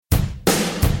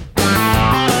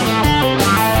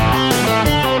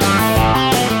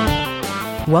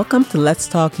Welcome to Let's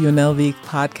Talk UNLV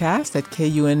podcast at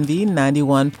KUNV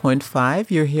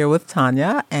 91.5. You're here with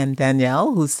Tanya and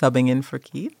Danielle, who's subbing in for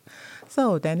Keith.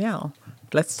 So, Danielle,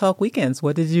 let's talk weekends.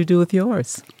 What did you do with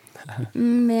yours?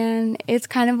 Man, it's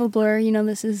kind of a blur. You know,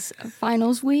 this is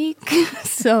finals week,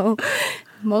 so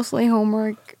mostly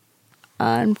homework.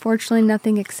 Unfortunately,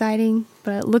 nothing exciting,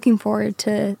 but looking forward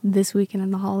to this weekend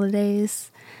and the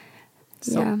holidays.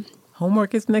 So,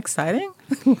 homework isn't exciting?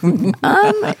 You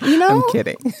know, I'm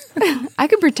kidding. I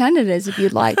could pretend it is if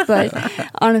you'd like, but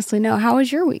honestly, no. How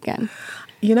was your weekend?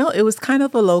 You know, it was kind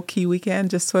of a low-key weekend,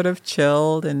 just sort of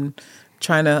chilled and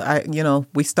trying to,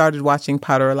 we started watching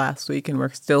Potter last week and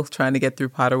we're still trying to get through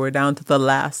Potter. We're down to the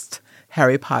last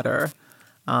Harry Potter.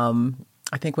 I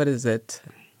think, what is it?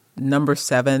 Number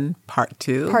 7, part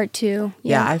 2. Part 2.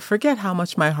 Yeah, I forget how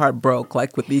much my heart broke,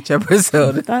 like, with each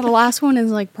episode. The last one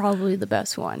is, like, probably the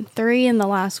best one. 3 and the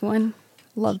last one.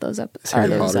 Love those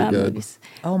episodes. Movies.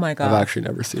 Oh, my God. I've actually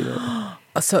never seen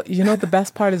it. So, the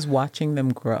best part is watching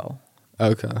them grow.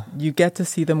 Okay. You get to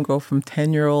see them go from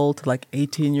 10-year-old to, like,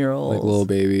 18-year-olds. Like little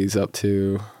babies up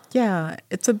to... Yeah,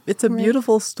 it's a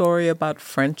beautiful story about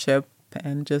friendship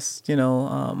and just,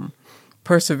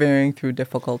 persevering through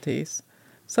difficulties.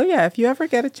 So, yeah, if you ever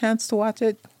get a chance to watch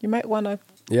it, you might want to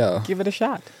give it a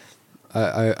shot.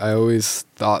 I always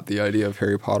thought the idea of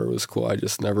Harry Potter was cool. I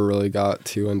just never really got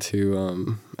too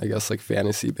into, like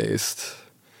fantasy-based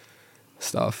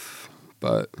stuff.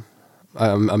 But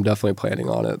I'm definitely planning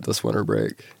on it this winter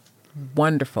break.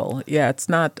 Wonderful. Yeah, it's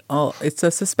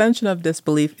a suspension of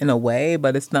disbelief in a way,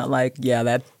 but it's not like,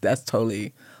 that's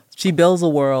totally... She builds a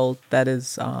world that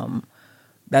is,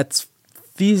 that's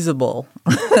feasible.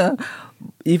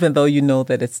 Even though you know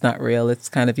that it's not real, it's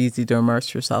kind of easy to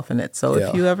immerse yourself in it. So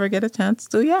if you ever get a chance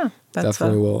to,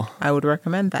 definitely will. I would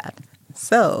recommend that.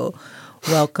 So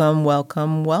welcome.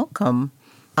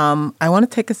 I want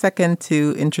to take a second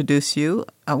to introduce you.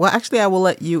 I will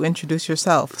let you introduce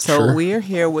yourself. So Sure. We are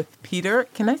here with Peter.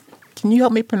 Can you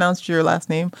help me pronounce your last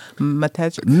name?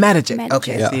 Matajic.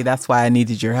 Okay, Yeah. See, that's why I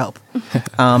needed your help.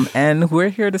 And we're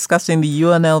here discussing the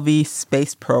UNLV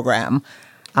space program.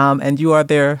 And you are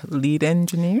their lead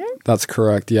engineer? That's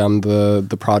correct. Yeah, I'm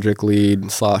the project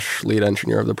lead / lead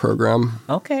engineer of the program.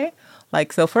 Okay.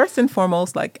 So first and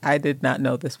foremost, I did not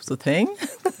know this was a thing.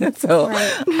 So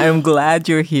Right. I'm glad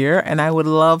you're here. And I would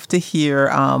love to hear,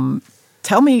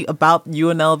 tell me about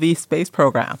UNLV space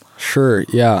program. Sure.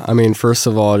 Yeah. I mean, first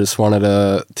of all, I just wanted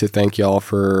to thank y'all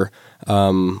for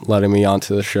letting me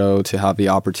onto the show to have the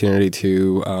opportunity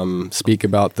to speak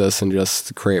about this and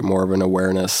just create more of an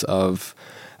awareness of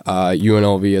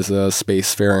UNLV as a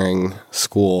spacefaring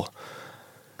school.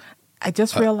 I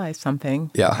just realized something.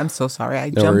 Yeah. I'm so sorry.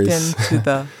 I No jumped worries. into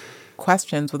the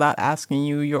questions without asking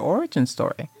you your origin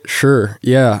story. Sure.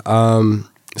 Yeah.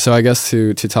 So I guess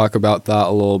to talk about that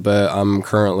a little bit, I'm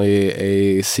currently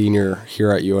a senior here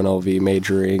at UNLV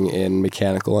majoring in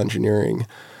mechanical engineering.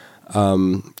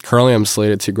 Currently, I'm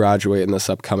slated to graduate in this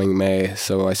upcoming May.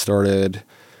 So I started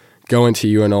going to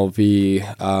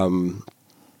UNLV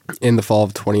in the fall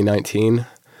of 2019,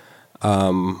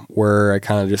 where I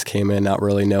kind of just came in not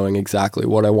really knowing exactly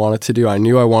what I wanted to do. I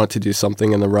knew I wanted to do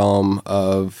something in the realm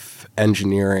of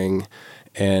engineering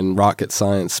and rocket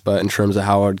science, but in terms of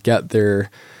how I'd get there,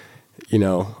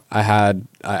 I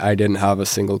didn't have a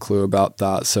single clue about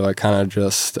that. So I kind of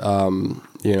just,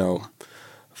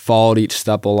 followed each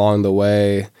step along the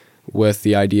way with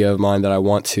the idea of mine that I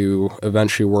want to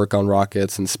eventually work on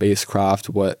rockets and spacecraft.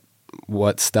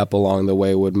 What step along the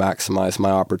way would maximize my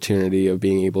opportunity of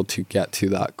being able to get to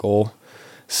that goal.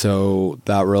 So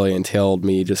that really entailed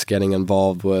me just getting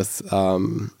involved with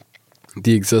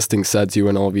the existing SEDS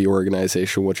UNLV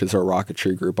organization, which is our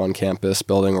rocketry group on campus,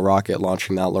 building a rocket,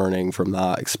 launching that, learning from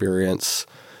that experience,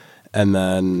 and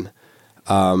then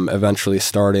eventually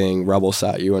starting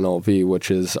RebelSat UNLV, which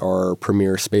is our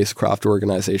premier spacecraft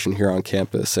organization here on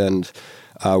campus. And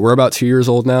we're about 2 years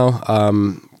old now.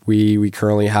 We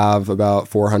currently have about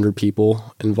 400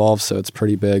 people involved, so it's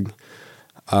pretty big.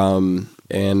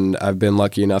 And I've been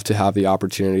lucky enough to have the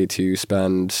opportunity to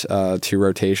spend 2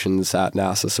 rotations at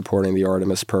NASA supporting the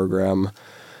Artemis program,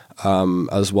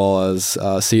 as well as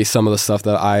see some of the stuff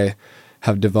that I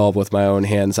have developed with my own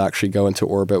hands actually go into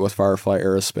orbit with Firefly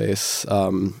Aerospace.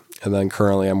 And then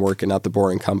currently I'm working at the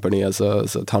Boring Company as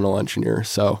a tunnel engineer.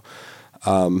 So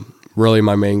really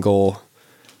my main goal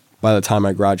by the time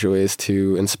I graduate is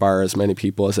to inspire as many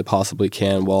people as I possibly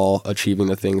can while achieving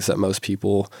the things that most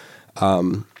people,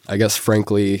 I guess,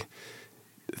 frankly,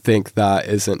 think that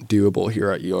isn't doable here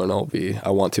at UNLV.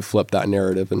 I want to flip that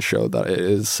narrative and show that it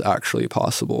is actually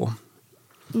possible.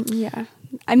 Yeah.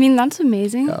 I mean, that's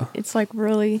amazing. Yeah. It's like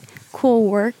really cool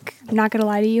work. I'm not going to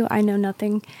lie to you. I know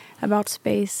nothing about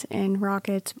space and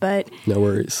rockets, but No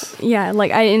worries. yeah,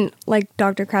 like I didn't, like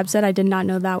Dr. Crab said, I did not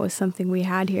know that was something we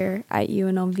had here at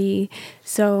UNLV.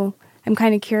 So I'm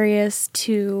kind of curious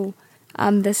to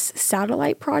this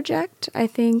satellite project, I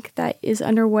think, that is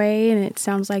underway, and it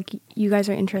sounds like you guys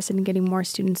are interested in getting more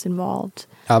students involved.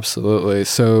 Absolutely.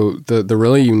 So the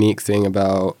really unique thing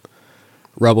about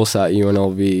RebelSat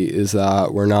UNLV is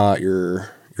that we're not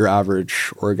your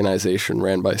average organization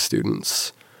ran by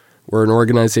students. We're an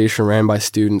organization ran by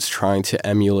students trying to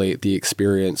emulate the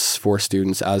experience for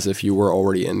students as if you were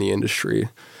already in the industry.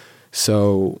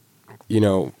 So,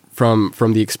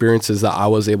 from the experiences that I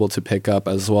was able to pick up,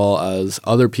 as well as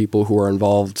other people who are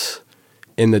involved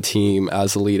in the team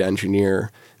as a lead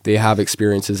engineer, they have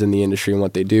experiences in the industry, and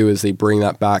what they do is they bring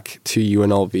that back to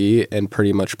UNLV and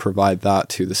pretty much provide that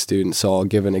to the students. So I'll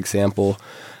give an example.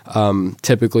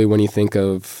 Typically, when you think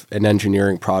of an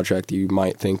engineering project, you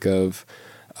might think of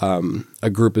a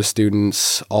group of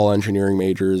students, all engineering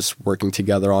majors, working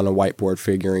together on a whiteboard,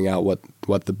 figuring out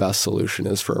what the best solution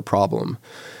is for a problem.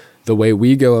 The way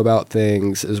we go about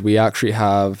things is we actually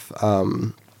have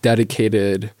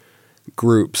dedicated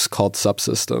groups called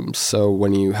subsystems. So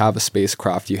when you have a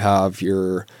spacecraft, you have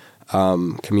your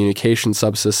communication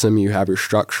subsystem, you have your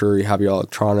structure, you have your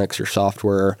electronics, your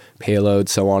software, payload,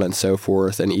 so on and so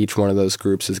forth. And each one of those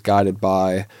groups is guided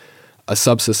by a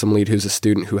subsystem lead who's a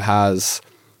student who has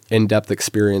in-depth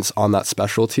experience on that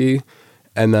specialty,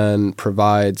 and then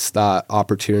provides that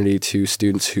opportunity to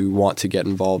students who want to get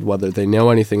involved, whether they know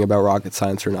anything about rocket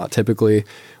science or not. Typically,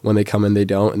 when they come in, they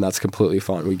don't, and that's completely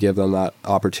fine. We give them that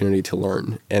opportunity to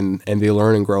learn, and they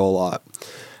learn and grow a lot.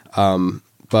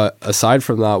 But aside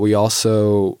from that, we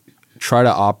also try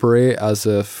to operate as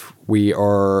if we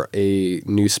are a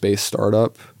new space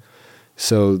startup.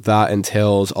 So that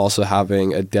entails also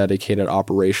having a dedicated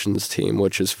operations team,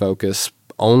 which is focused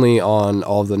only on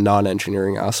all of the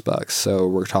non-engineering aspects. So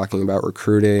we're talking about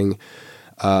recruiting,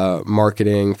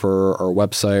 marketing for our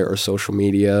website, our social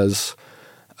medias,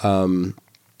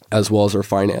 as well as our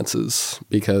finances.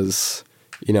 Because,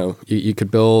 you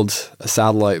could build a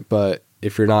satellite, but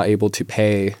if you're not able to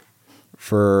pay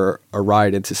for a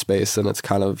ride into space, then it's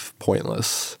kind of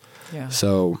pointless. Yeah.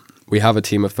 So we have a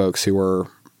team of folks who are,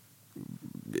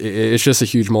 it's just a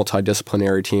huge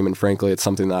multidisciplinary team, and frankly, it's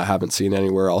something that I haven't seen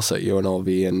anywhere else at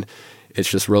UNLV, and it's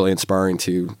just really inspiring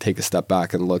to take a step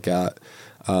back and look at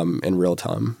in real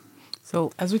time.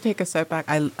 So as we take a step back,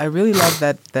 I really love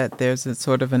that there's a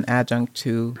sort of an adjunct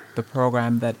to the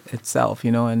program that itself,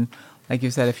 and like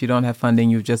you said, if you don't have funding,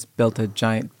 you've just built a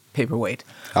giant paperweight.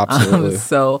 Absolutely.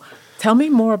 So tell me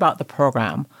more about the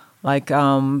program. Like,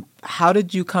 how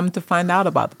did you come to find out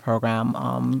about the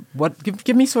program?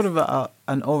 Give me sort of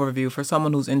an overview for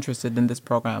someone who's interested in this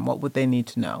program. What would they need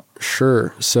to know?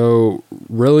 Sure. So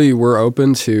really, we're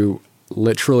open to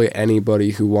literally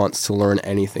anybody who wants to learn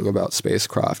anything about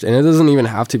spacecraft. And it doesn't even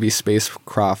have to be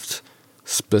spacecraft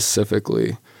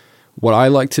specifically. What I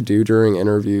like to do during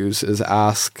interviews is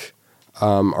ask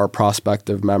our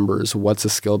prospective members what's a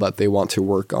skill that they want to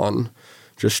work on,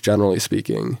 just generally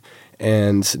speaking.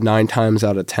 And 9 times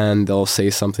out of 10, they'll say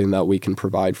something that we can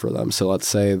provide for them. So let's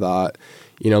say that,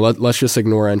 let's just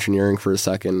ignore engineering for a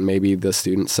second. Maybe the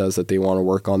student says that they want to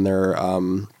work on their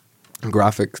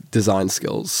graphic design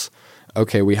skills.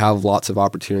 Okay, we have lots of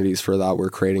opportunities for that. We're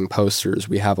creating posters.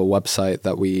 We have a website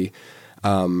that we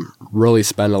really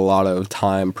spend a lot of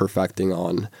time perfecting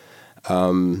on.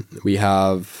 We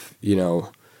have,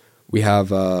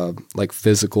 like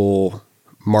physical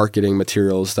marketing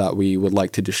materials that we would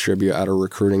like to distribute at our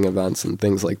recruiting events and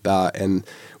things like that. And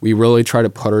we really try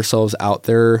to put ourselves out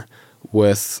there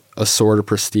with a sort of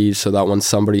prestige so that when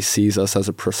somebody sees us as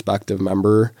a prospective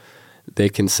member, they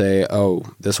can say, oh,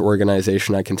 this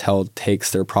organization, I can tell,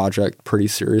 takes their project pretty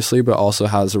seriously, but also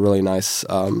has a really nice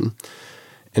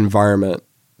environment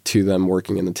to them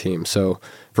working in the team. So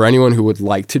for anyone who would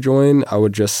like to join, I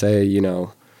would just say,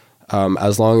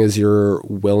 as long as you're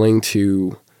willing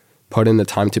to put in the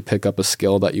time to pick up a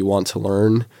skill that you want to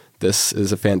learn, this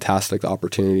is a fantastic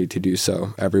opportunity to do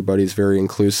so. Everybody's very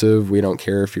inclusive. We don't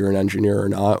care if you're an engineer or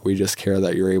not. We just care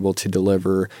that you're able to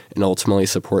deliver and ultimately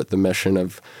support the mission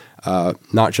of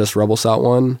not just RebelSat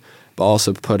 1, but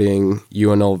also putting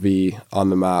UNLV on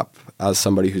the map as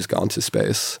somebody who's gone to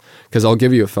space. Because I'll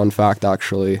give you a fun fact,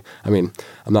 actually. I mean,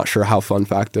 I'm not sure how fun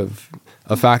fact of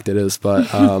a fact it is, but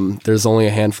there's only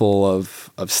a handful of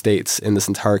states in this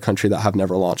entire country that have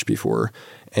never launched before,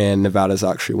 and Nevada is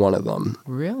actually one of them.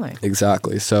 Really?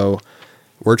 Exactly. So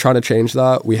we're trying to change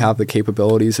that. We have the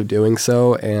capabilities of doing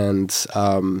so, and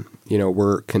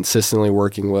we're consistently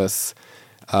working with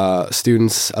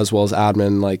students as well as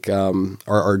admin, like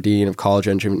our Dean of College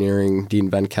Engineering,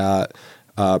 Dean Venkat,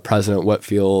 President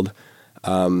Whitfield,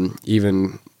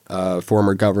 even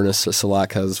former Governor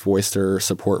Selak has voiced their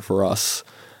support for us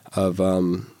of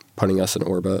putting us in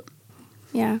orbit.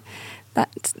 Yeah,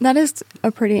 that is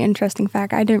a pretty interesting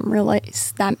fact. I didn't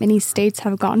realize that many states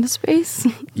have gone to space.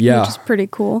 Yeah, which is pretty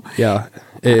cool. Yeah,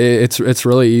 it's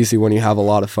really easy when you have a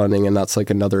lot of funding, and that's like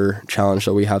another challenge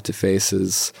that we have to face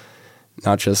is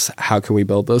not just how can we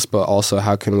build this, but also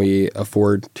how can we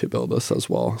afford to build this as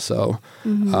well. So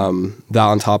that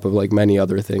on top of like many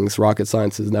other things, rocket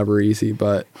science is never easy,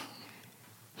 but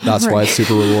that's why it's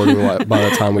super rewarding by the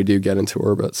time we do get into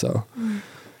orbit. So.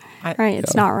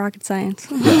 It's not rocket science.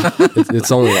 Yeah,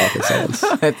 it's only rocket science.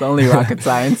 It's only rocket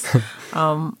science.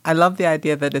 I love the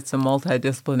idea that it's a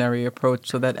multidisciplinary approach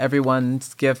so that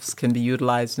everyone's gifts can be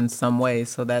utilized in some way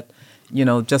so that,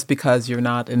 just because you're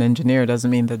not an engineer doesn't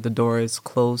mean that the door is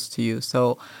closed to you.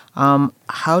 So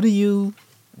how do you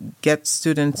get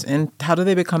students in? How do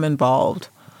they become involved?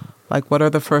 Like, what are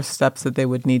the first steps that they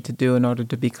would need to do in order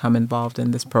to become involved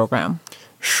in this program?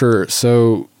 Sure.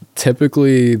 So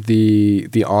typically the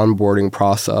onboarding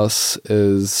process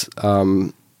is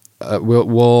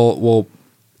we'll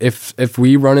if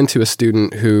we run into a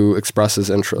student who expresses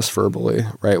interest verbally,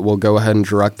 right, we'll go ahead and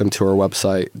direct them to our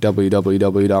website,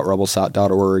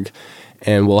 www.rebelsat.org,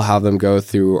 and we'll have them go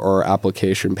through our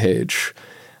application page.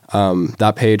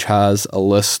 That page has a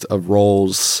list of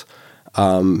roles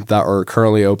that are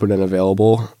currently open and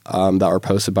available that are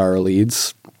posted by our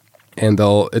leads. And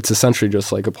it's essentially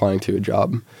just like applying to a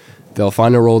job. They'll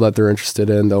find a role that they're interested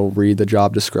in. They'll read the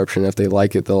job description. If they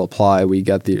like it, they'll apply. We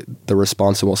get the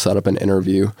response and we'll set up an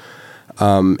interview.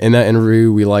 In that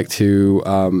interview, we like to,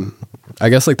 I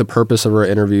guess like the purpose of our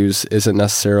interviews isn't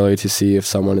necessarily to see if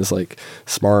someone is like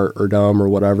smart or dumb or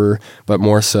whatever, but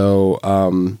more so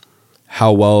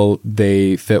how well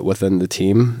they fit within the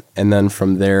team. And then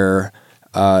from there,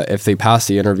 if they pass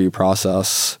the interview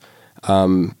process,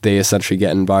 they essentially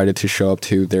get invited to show up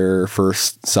to their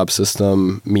first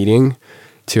subsystem meeting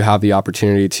to have the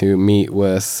opportunity to meet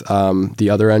with the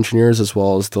other engineers as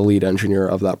well as the lead engineer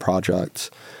of that project.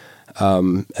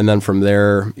 And then from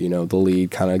there, the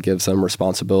lead kind of gives them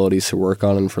responsibilities to work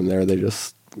on, and from there they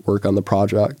just work on the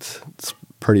project. It's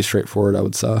pretty straightforward, I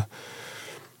would say.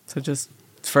 So just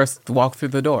first walk through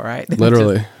the door, right?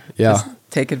 Literally, just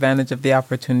take advantage of the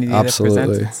opportunity Absolutely. that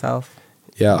presents itself.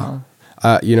 Yeah.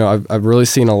 I've really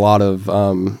seen a lot of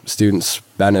students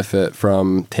benefit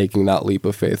from taking that leap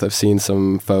of faith. I've seen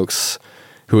some folks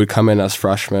who would come in as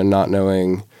freshmen not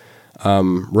knowing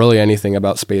really anything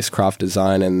about spacecraft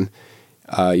design, and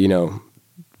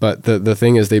but the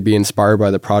thing is they'd be inspired by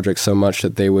the project so much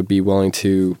that they would be willing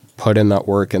to put in that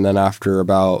work, and then after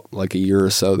about like a year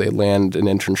or so, they land an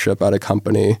internship at a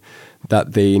company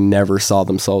that they never saw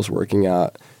themselves working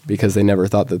at because they never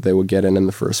thought that they would get in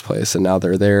the first place, and now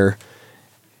they're there.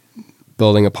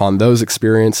 Building upon those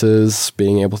experiences,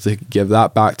 being able to give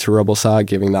that back to RebelSat,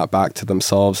 giving that back to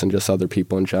themselves and just other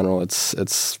people in general.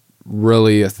 It's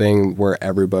really a thing where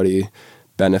everybody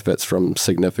benefits from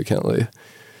significantly.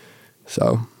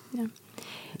 So,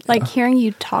 like hearing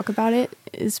you talk about it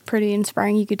is pretty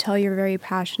inspiring. You could tell you're very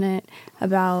passionate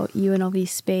about UNLV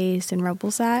space and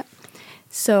RebelSat.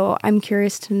 So I'm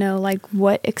curious to know, like,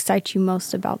 what excites you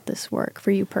most about this work for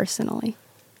you personally?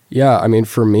 Yeah, I mean,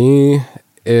 for me,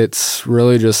 it's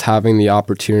really just having the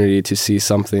opportunity to see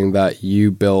something that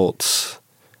you built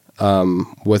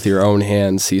with your own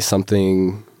hands, see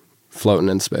something floating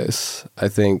in space. I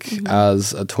think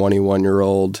as a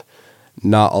 21-year-old,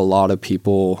 not a lot of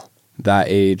people that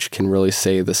age can really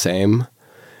say the same.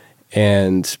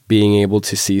 And being able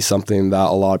to see something that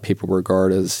a lot of people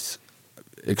regard as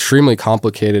extremely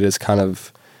complicated is kind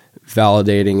of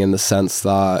validating in the sense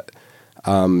that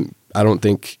I don't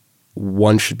think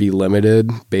one should be limited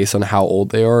based on how old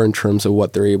they are in terms of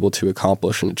what they're able to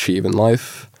accomplish and achieve in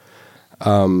life.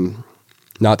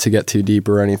 Not to get too deep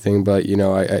or anything, but,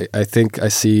 I think I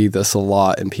see this a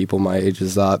lot in people my age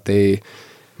is that they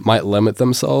might limit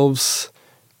themselves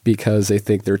because they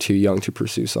think they're too young to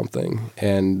pursue something.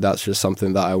 And that's just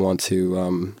something that I want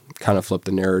to kind of flip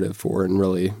the narrative for and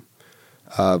really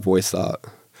voice that.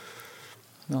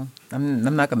 No,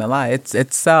 I'm not gonna lie.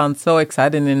 It sounds so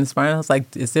exciting and inspiring. I was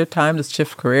like, is there time to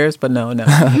shift careers? But no.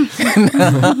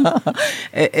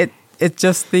 It's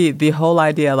just the whole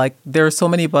idea. Like, there are so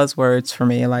many buzzwords for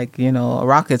me, like,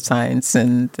 rocket science,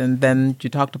 and then you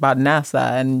talked about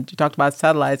NASA and you talked about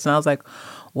satellites, and I was like,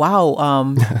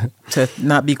 wow, to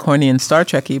not be corny and Star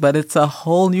Trek-y, but it's a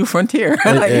whole new frontier.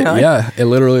 It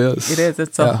literally is. It is.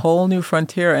 It's a whole new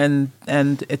frontier, and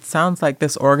it sounds like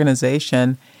this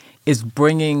organization is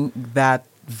bringing that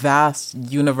vast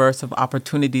universe of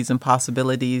opportunities and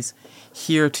possibilities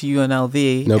here to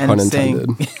UNLV. No pun intended.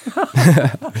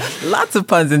 Lots of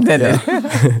puns intended.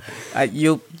 Yeah.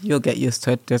 You'll get used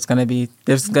to it. There's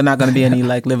not going to be any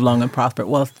like live long and prosper.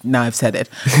 Well, now I've said it.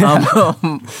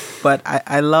 But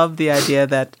I love the idea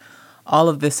that all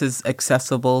of this is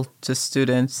accessible to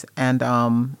students, and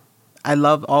I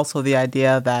love also the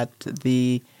idea that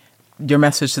your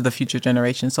message to the future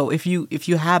generation. So if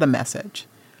you had a message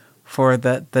for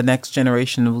the next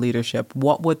generation of leadership,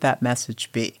 what would that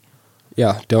message be?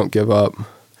 Yeah, don't give up.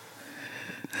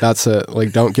 That's it.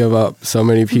 Like, don't give up. So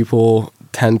many people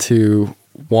tend to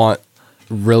want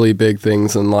really big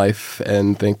things in life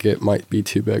and think it might be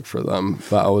too big for them.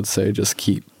 But I would say just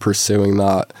keep pursuing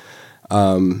that.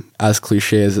 As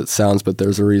cliche as it sounds, but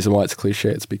there's a reason why it's cliche.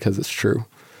 It's because it's true.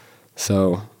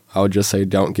 So I would just say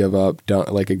don't give up. Don't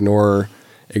ignore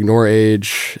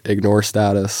age, ignore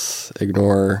status,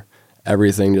 ignore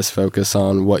everything. Just focus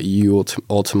on what you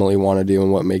ultimately want to do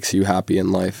and what makes you happy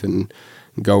in life, and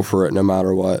go for it no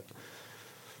matter what.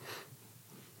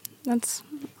 That's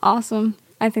awesome.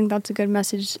 I think that's a good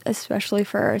message, especially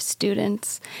for our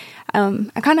students.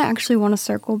 I kind of actually want to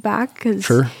circle back because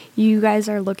you guys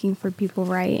are looking for people,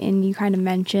 right? And you kind of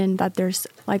mentioned that there's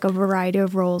like a variety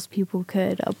of roles people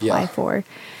could apply for.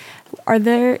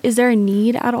 Is there a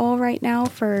need at all right now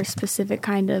for specific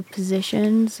kind of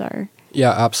positions or?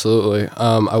 Yeah, absolutely.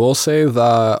 I will say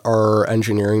that our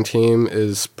engineering team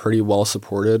is pretty well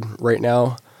supported right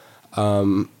now.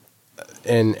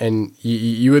 And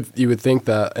you would think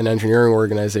that an engineering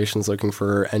organization is looking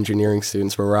for engineering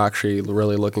students, but we're actually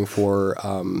really looking for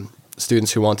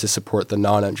students who want to support the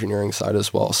non-engineering side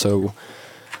as well. So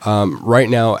right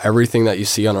now, everything that you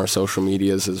see on our social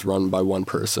medias is run by one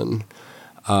person.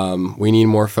 We need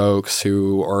more folks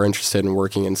who are interested in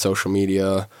working in social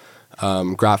media,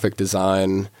 graphic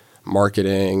design,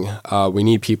 marketing. We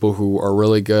need people who are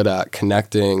really good at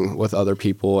connecting with other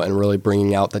people and really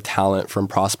bringing out the talent from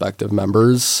prospective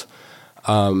members.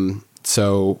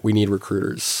 So we need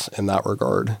recruiters in that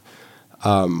regard.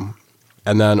 And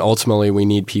then ultimately we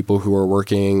need people who are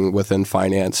working within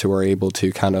finance who are able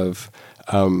to kind of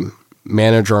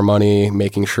manage our money,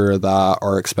 making sure that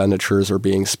our expenditures are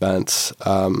being spent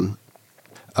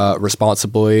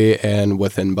responsibly and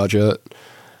within budget.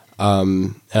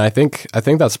 And I think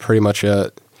that's pretty much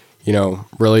it.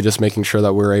 Really just making sure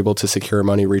that we're able to secure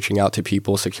money, reaching out to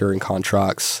people, securing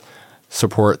contracts,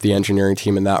 support the engineering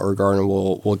team in that regard, and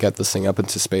we'll get this thing up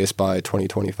into space by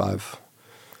 2025.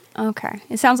 Okay.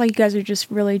 It sounds like you guys are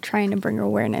just really trying to bring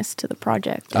awareness to the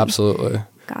project. Absolutely.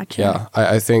 Gotcha. Yeah.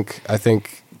 I think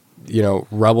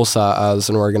RebelSat as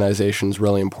an organization is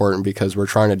really important because we're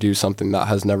trying to do something that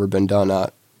has never been done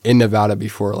in Nevada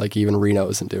before. Like even Reno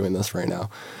isn't doing this right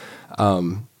now.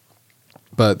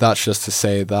 But that's just to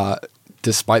say that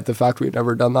despite the fact we've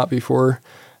never done that before,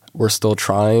 we're still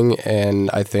trying. And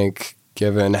I think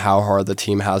given how hard the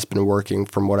team has been working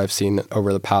from what I've seen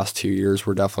over the past 2 years,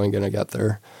 we're definitely going to get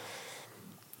there.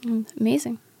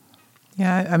 Amazing.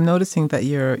 Yeah, I'm noticing that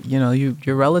you're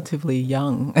relatively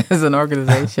young as an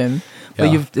organization,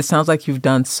 but it sounds like you've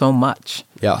done so much.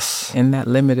 Yes. In that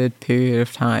limited period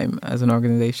of time as an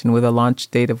organization with a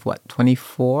launch date of what,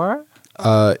 24?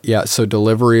 So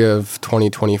delivery of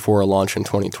 2024, launch in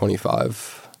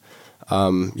 2025.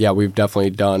 We've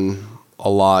definitely done a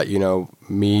lot.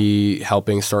 Me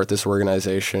helping start this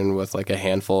organization with like a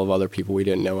handful of other people. We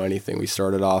didn't know anything. We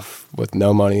started off with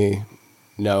no money,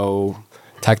 no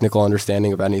technical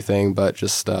understanding of anything, but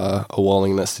just a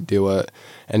willingness to do it.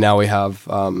 And now we have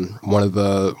one of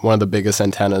the biggest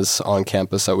antennas on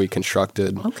campus that we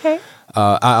constructed. Okay.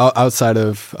 Outside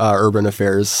of urban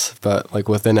affairs, but like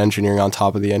within engineering, on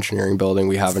top of the engineering building,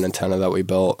 we have an antenna that we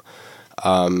built.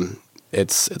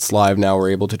 It's live now. We're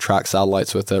able to track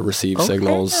satellites with it, receive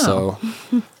signals. So,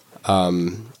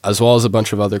 as well as a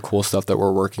bunch of other cool stuff that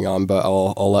we're working on, but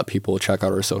I'll let people check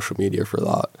out our social media for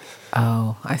that.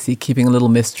 Oh, I see. Keeping a little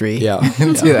mystery. Yeah.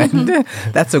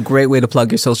 That's a great way to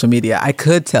plug your social media. I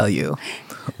could tell you,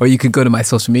 or you could go to my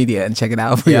social media and check it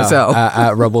out for yourself.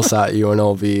 At RebelSat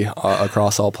UNLV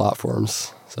across all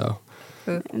platforms. So.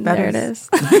 There it is.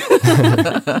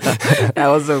 That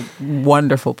was a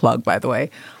wonderful plug, by the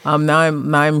way. Now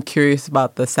I'm curious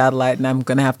about the satellite, and I'm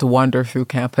going to have to wander through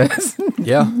campus.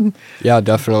 Yeah,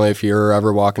 definitely. If you're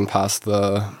ever walking past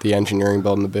the engineering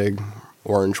building, the big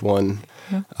orange one,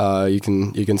 you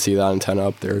can see that antenna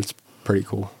up there. It's pretty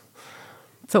cool.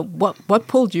 So what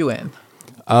pulled you in?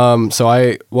 So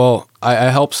I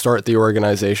helped start the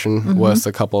organization with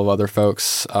a couple of other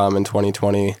folks in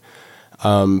 2020.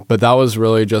 But that was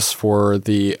really just for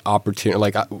the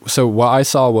opportunity. So what I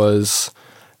saw was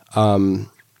an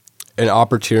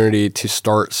opportunity to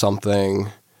start something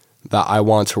that I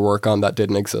want to work on that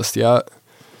didn't exist yet.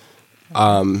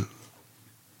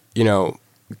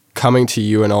 Coming to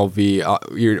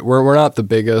UNLV, we're not the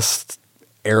biggest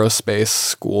aerospace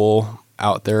school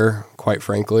out there, quite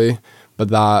frankly, but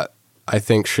that I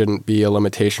think shouldn't be a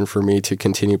limitation for me to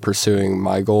continue pursuing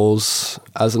my goals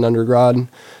as an undergrad.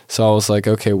 So I was like,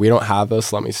 okay, we don't have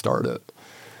this. Let me start it.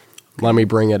 Let me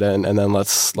bring it in, and then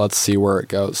let's see where it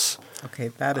goes. Okay,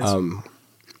 that is.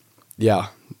 Yeah.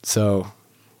 So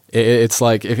it's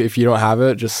like if you don't have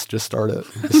it, just start it.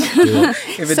 Just do it.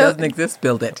 If it doesn't exist,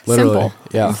 build it. Literally, Simple.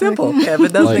 yeah. Simple. Yeah, if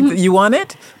it doesn't exist, you want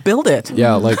it, build it.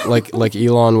 Yeah, like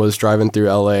Elon was driving through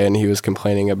LA and he was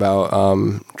complaining about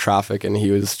traffic, and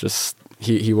he was just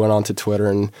he went onto Twitter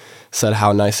and said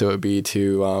how nice it would be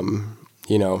to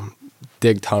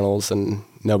dig tunnels, and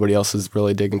nobody else is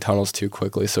really digging tunnels too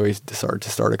quickly, so he decided to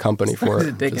start a company for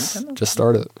it. Just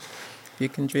start it. You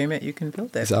can dream it, you can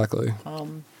build it. Exactly.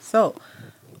 So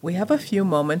we have a few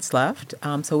moments left,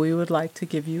 so we would like to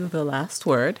give you the last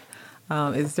word.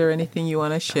 Is there anything you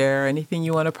want to share, anything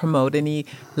you want to promote, any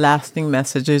lasting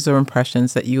messages or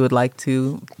impressions that you would like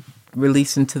to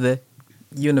release into the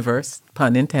universe,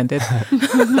 pun intended?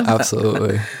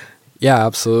 Absolutely. Yeah,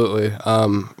 absolutely.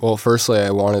 Well, firstly,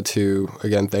 I wanted to,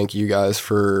 again, thank you guys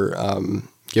for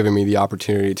giving me the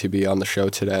opportunity to be on the show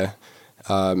today,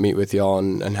 meet with y'all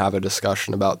and have a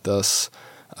discussion about this.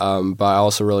 But I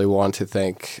also really want to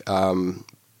thank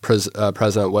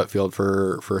President Whitfield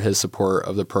for his support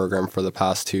of the program for the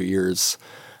past 2 years,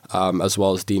 as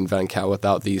well as Dean Venkat.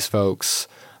 Without these folks,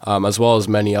 as well as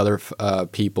many other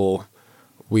people,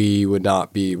 we would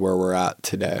not be where we're at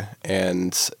today.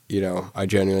 And, I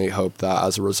genuinely hope that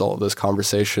as a result of this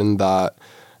conversation that,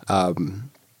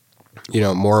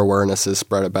 more awareness is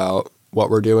spread about what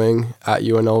we're doing at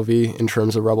UNLV in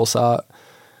terms of RebelSat.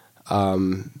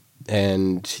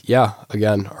 And yeah,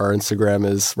 again, our Instagram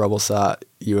is RebelSat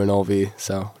UNLV,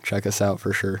 so check us out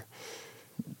for sure.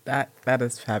 That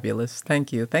is fabulous.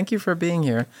 Thank you. Thank you for being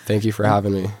here. Thank you for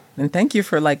having me. And thank you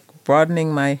for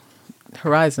broadening my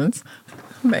horizons.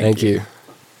 Thank you.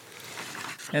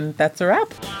 And that's a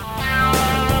wrap.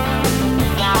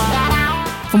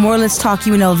 For more Let's Talk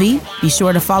UNLV, be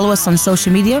sure to follow us on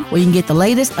social media where you can get the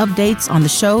latest updates on the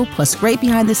show, plus great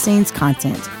behind-the-scenes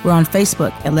content. We're on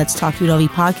Facebook at Let's Talk UNLV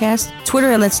Podcast, Twitter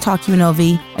at Let's Talk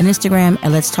UNLV, and Instagram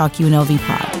at Let's Talk UNLV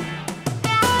Pod.